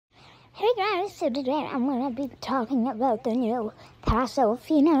Hey guys, so today I'm going to be talking about the new Paso,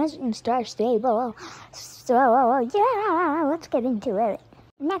 Finos, and Star Stable. So yeah, let's get into it.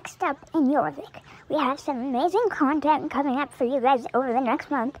 Next up in Jorvik, we have some amazing content coming up for you guys over the next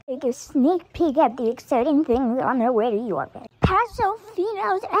month. Take a sneak peek at the exciting things on their way to Jorvik. Paso,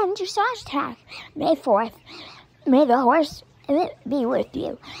 Finos, and Dressage Track, May 4th. May the horse be with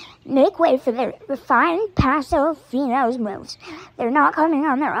you. Make way for the refined Paso Finos moves. They're not coming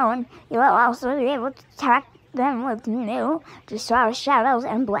on their own. You will also be able to tack them with new dressage saddles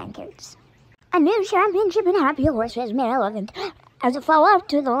and blankets. A new championship in Happy Horses, May 11th. As a follow-up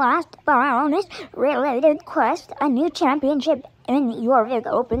to the last bonus-related quest, a new championship in Jorvik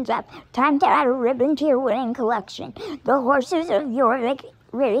opens up. Time to add a ribbon to your winning collection. The Horses of Jorvik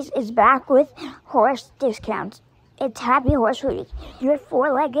race is back with horse discounts. It's Happy Horse Week. Your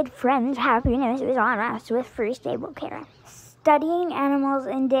four-legged friend's happiness is on us with free stable care. Studying animals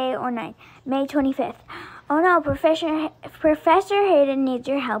in day or night, May 25th. Oh no, Professor Hayden needs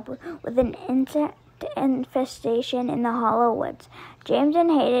your help with an insect infestation in the Hollow Woods. James and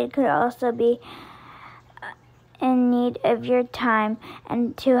Hayden could also be in need of your time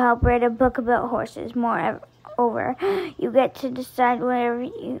and to help write a book about horses. Moreover, you get to decide whether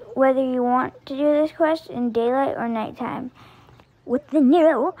you want to do this quest in daylight or nighttime. With the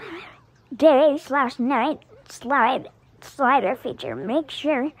new day/night slider feature, make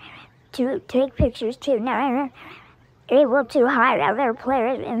sure to take pictures too. Now you're able to hide other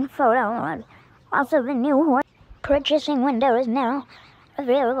players in photo mode. Also, the new horse purchasing window is now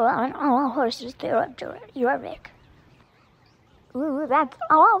available on all horses throughout Jorvik. Ooh, that's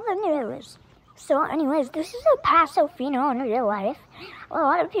all the news. So anyways, this is a Paso Fino in real life. A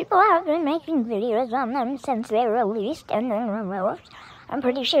lot of people have been making videos on them since they were released and then removed. I'm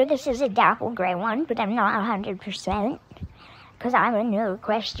pretty sure this is a dapple gray one, but I'm not 100% because I'm a new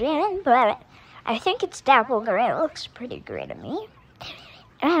equestrian, but I think it's dapple gray. It looks pretty gray to me.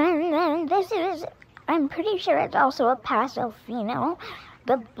 And then this is, I'm pretty sure it's also a Paso Fino,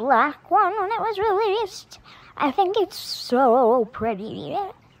 the black one when it was released. I think it's so pretty.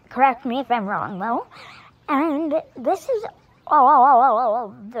 Correct me if I'm wrong, though. And this is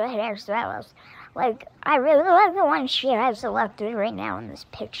all the hairstyles. Like, I really like the one she has selected right now in this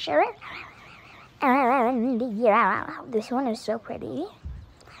picture. And yeah, this one is so pretty.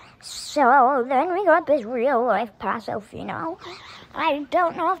 So then we got this real life Paso Fino. I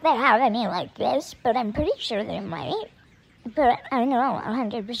don't know if they have any like this, but I'm pretty sure they might. But I know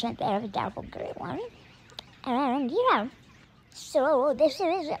 100% they have a dapple gray one. And yeah. So this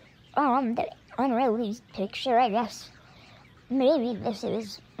is the unreleased picture, I guess. Maybe this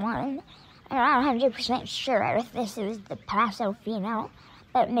is one. I'm not 100% sure if this is the Paso Fino,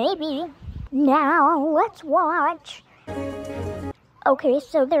 but maybe. Now let's watch. Okay,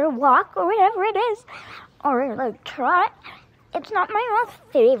 so their walk or whatever it is, or like trot, it's not my most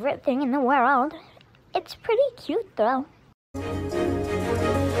favorite thing in the world. It's pretty cute though.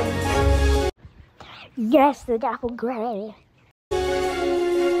 Yes, the dapple gray.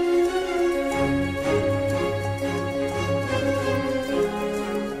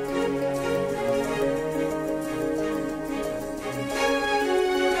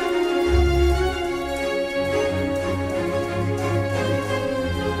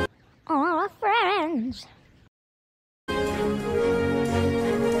 Aw, friends.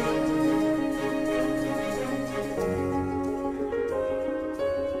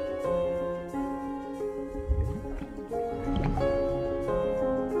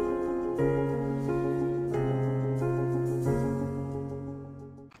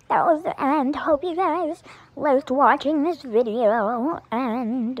 That was the end. Hope you guys liked watching this video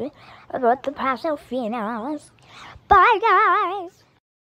and about the Paso Finos. Bye, guys!